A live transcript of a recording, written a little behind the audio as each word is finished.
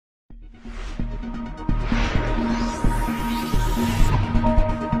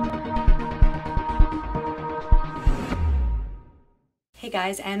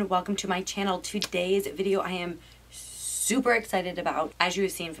guys, and welcome to my channel. Today's video I am super excited about. As you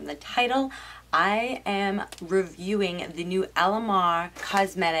have seen from the title, I am reviewing the new Alamar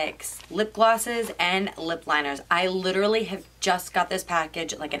Cosmetics lip glosses and lip liners. I literally have just got this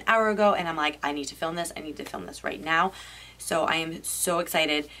package like an hour ago and I'm like, I need to film this. I need to film this right now. So I am so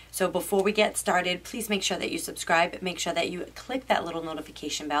excited. So before we get started, please make sure that you subscribe. Make sure that you click that little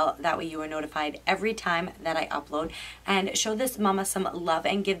notification bell. That way you are notified every time that I upload. And show this mama some love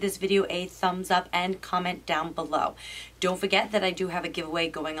and give this video a thumbs up and comment down below. Don't forget that I do have a giveaway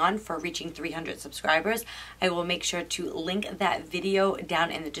going on for reaching 300 subscribers. I will make sure to link that video down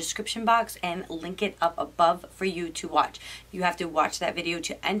in the description box and link it up above for you to watch. You have to watch that video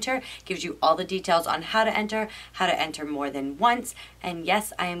to enter. It gives you all the details on how to enter more than once, and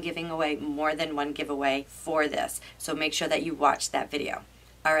yes, I am giving away more than one giveaway for this, so make sure that you watch that video.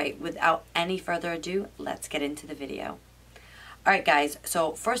 Alright, without any further ado, let's get into the video. Alright guys,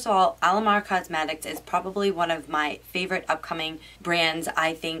 so first of all, Alamar Cosmetics is probably one of my favorite upcoming brands.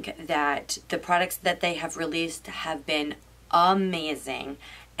 I think that the products that they have released have been amazing.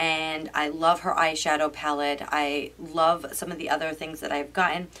 And I love her eyeshadow palette. I love some of the other things that I've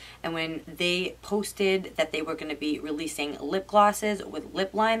gotten. And when they posted that they were going to be releasing lip glosses with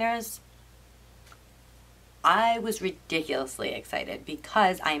lip liners, I was ridiculously excited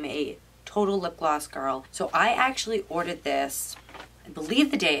because I'm a total lip gloss girl. So I actually ordered this, I believe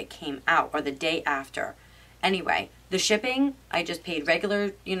the day it came out or the day after. Anyway, the shipping, I just paid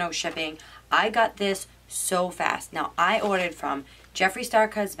regular, shipping. I got this so fast. Now, I ordered from Jeffree Star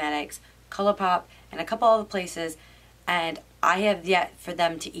Cosmetics, ColourPop, and a couple other places, and I have yet for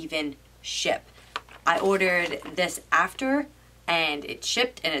them to even ship. I ordered this after, and it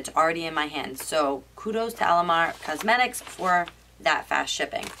shipped, and it's already in my hands. So kudos to Alamar Cosmetics for that fast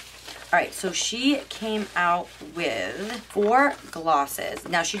shipping. Alright, so she came out with 4 glosses.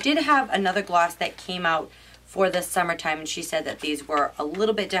 Now, she did have another gloss that came out for the summertime, and she said that these were a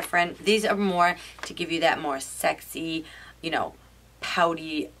little bit different. These are more to give you that more sexy,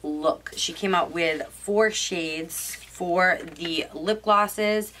 pouty look. She came out with 4 shades for the lip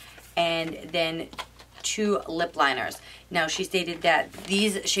glosses and then 2 lip liners. Now, she stated that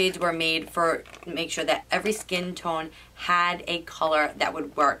these shades were made for make sure that every skin tone had a color that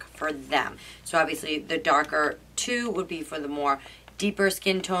would work for them. So obviously the darker 2 would be for the more deeper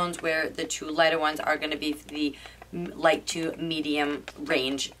skin tones, where the 2 lighter ones are going to be for the light to medium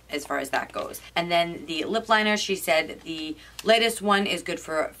range as far as that goes. And then the lip liner, she said the lightest one is good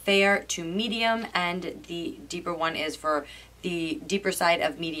for fair to medium, and the deeper one is for the deeper side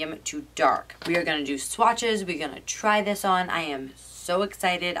of medium to dark. We are going to do swatches. We're going to try this on. I am so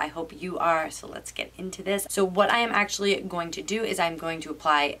excited. I hope you are. So let's get into this. So what I am actually going to do is I'm going to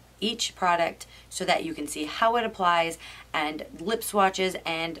apply each product so that you can see how it applies, and lip swatches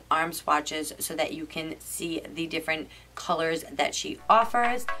and arm swatches so that you can see the different colors that she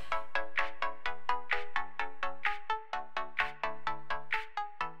offers.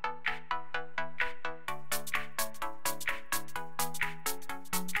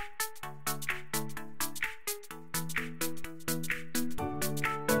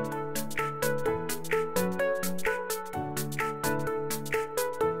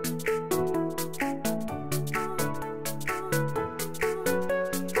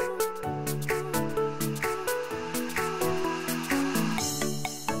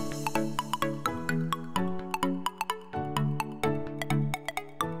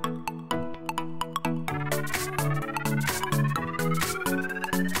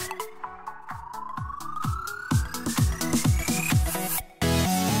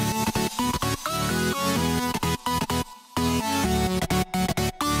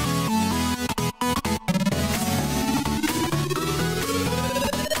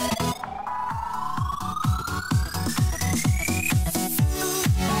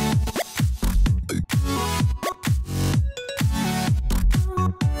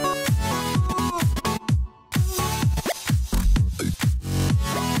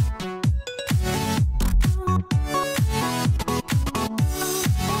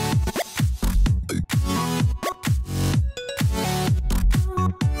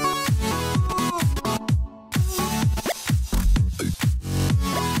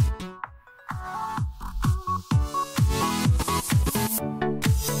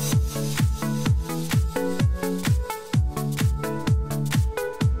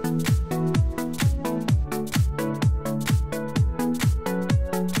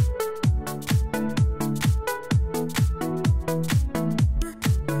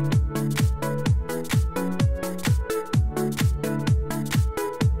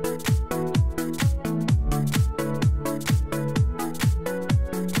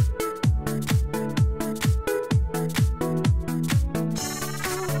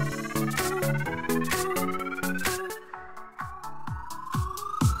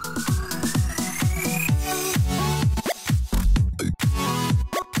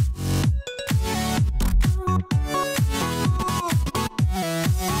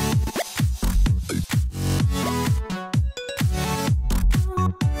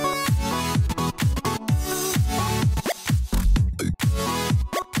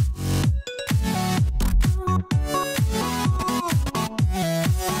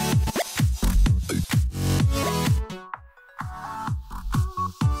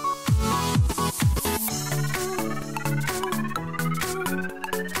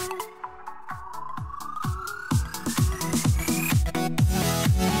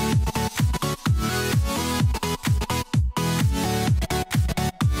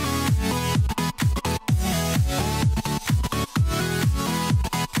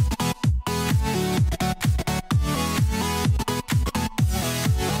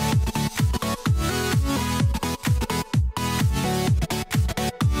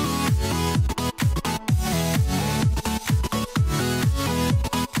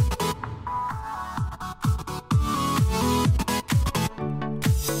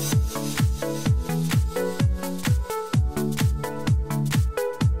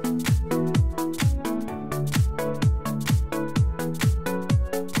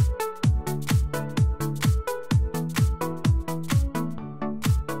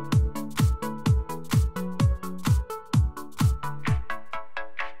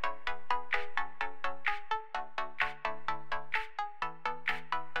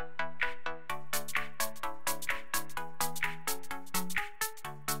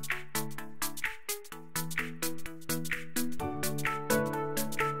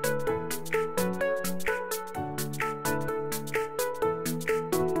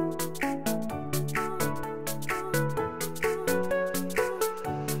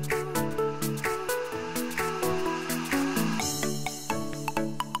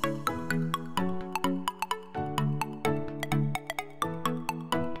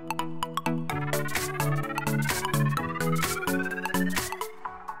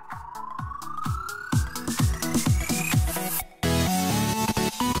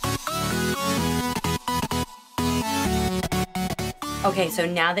 Okay, so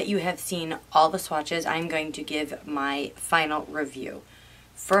now that you have seen all the swatches, I'm going to give my final review.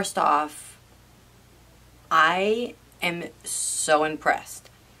 First off, I am so impressed.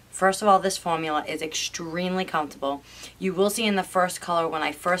 First of all, this formula is extremely comfortable. You will see in the first color, when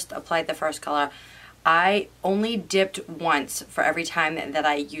I first applied the first color, I only dipped once for every time that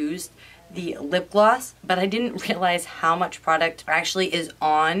I used the lip gloss, but I didn't realize how much product actually is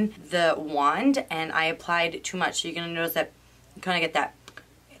on the wand, and I applied too much. So you're going to notice that you kind of get that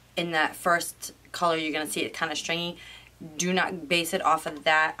in that first color, you're going to see it kind of stringy. Do not base it off of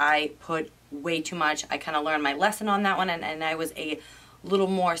that. I put way too much. I kind of learned my lesson on that one, and I was a little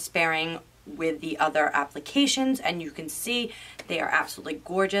more sparing with the other applications, and you can see they are absolutely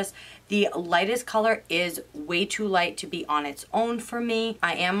gorgeous. The lightest color is way too light to be on its own for me.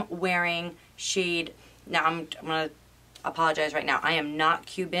 I am wearing shade, now I'm going to apologize right now, I am not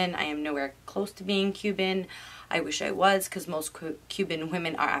Cuban. I am nowhere close to being Cuban. I wish I was, because most Cuban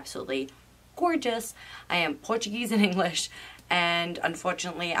women are absolutely gorgeous. I am Portuguese and English, and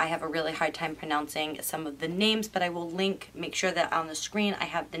unfortunately I have a really hard time pronouncing some of the names, but I will make sure that on the screen I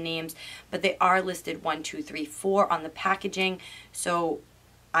have the names, but they are listed 1, 2, 3, 4 on the packaging. So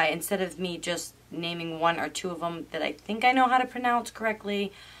instead of me just naming 1 or 2 of them that I think I know how to pronounce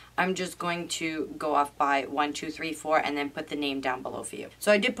correctly, I'm just going to go off by 1, 2, 3, 4 and then put the name down below for you. So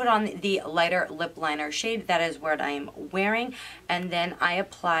I did put on the lighter lip liner shade. That is what I am wearing. And then I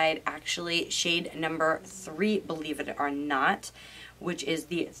applied actually shade number 3, believe it or not, which is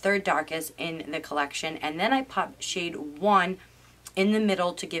the third darkest in the collection. And then I popped shade 1 in the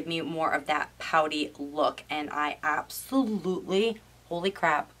middle to give me more of that pouty look. And I absolutely, holy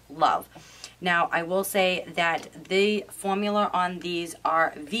crap, love. Now, I will say that the formula on these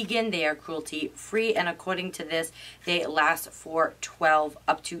are vegan, they are cruelty free, and according to this, they last for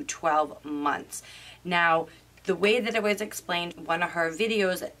up to 12 months. Now, the way that it was explained, one of her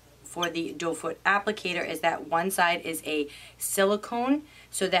videos for the doe foot applicator is that one side is a silicone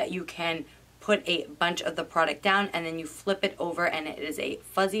so that you can put a bunch of the product down, and then you flip it over and it is a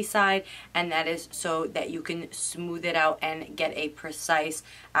fuzzy side, and that is so that you can smooth it out and get a precise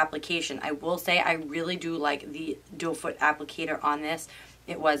application. I will say I really do like the doe foot applicator on this.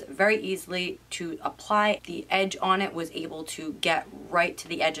 It was very easily to apply. The edge on it was able to get right to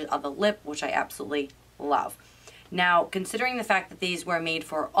the edge of the lip, which I absolutely love. Now, considering the fact that these were made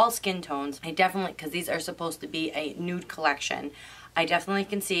for all skin tones, I definitely, because these are supposed to be a nude collection, I definitely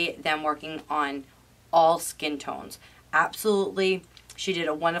can see them working on all skin tones. Absolutely, she did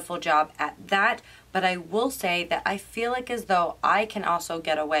a wonderful job at that, but I will say that I feel like as though I can also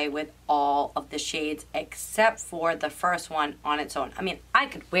get away with all of the shades except for the first one on its own. I mean, I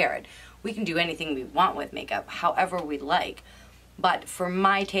could wear it. We can do anything we want with makeup, however we like, but for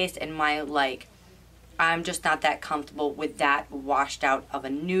my taste and my like, I'm just not that comfortable with that washed out of a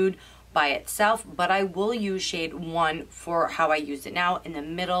nude by itself, but I will use shade 1 for how I use it now in the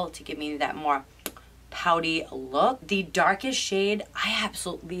middle to give me that more pouty look. The darkest shade I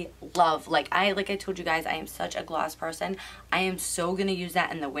absolutely love. Like I told you guys, I am such a gloss person. I am so gonna use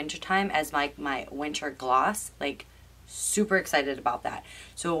that in the winter time as my winter gloss. Like super excited about that.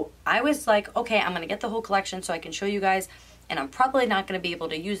 So I was like, okay, I'm gonna get the whole collection so I can show you guys, and I'm probably not gonna be able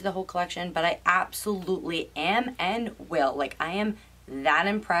to use the whole collection, but I absolutely am and will. Like I am that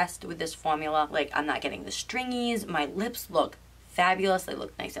impressed with this formula. Like I'm not getting the stringies. My lips look fabulous. They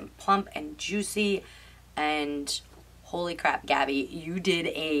look nice and plump and juicy, and holy crap, Gabby, you did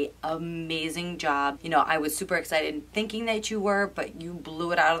a amazing job. You know, I was super excited thinking that you were, but you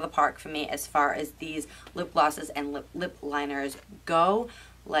blew it out of the park for me as far as these lip glosses and lip liners go.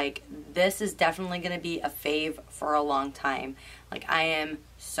 Like this is definitely going to be a fave for a long time. Like I am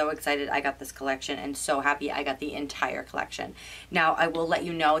so excited I got this collection and so happy I got the entire collection. Now I will let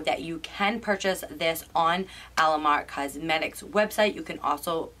you know that you can purchase this on Alamar Cosmetics website. You can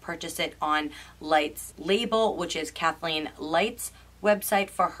also purchase it on Light's label, which is Kathleen Light's website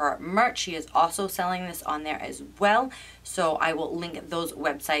for her merch. She is also selling this on there as well. So I will link those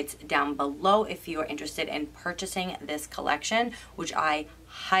websites down below if you are interested in purchasing this collection, which I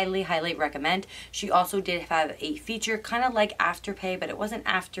highly recommend. She also did have a feature kind of like Afterpay, but it wasn't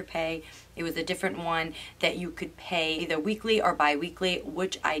Afterpay. It was a different one that you could pay either weekly or bi-weekly,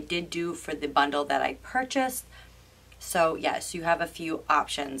 which I did do for the bundle that I purchased. So yes, you have a few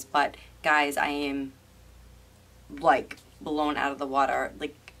options, but guys, I am like blown out of the water.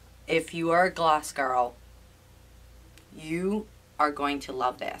 Like if you are a gloss girl, you are going to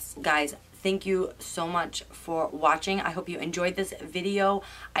love this. Guys, thank you so much for watching. I hope you enjoyed this video.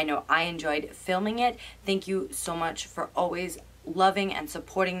 I know I enjoyed filming it. Thank you so much for always loving and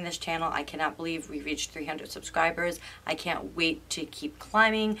supporting this channel. I cannot believe we reached 300 subscribers. I can't wait to keep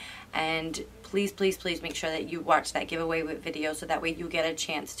climbing, and please, please, please make sure that you watch that giveaway video so that way you get a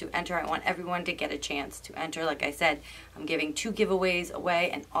chance to enter. I want everyone to get a chance to enter. Like I said, I'm giving 2 giveaways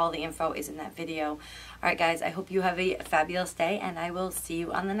away, and all the info is in that video. Alright guys, I hope you have a fabulous day, and I will see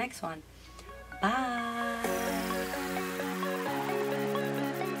you on the next one. Bye!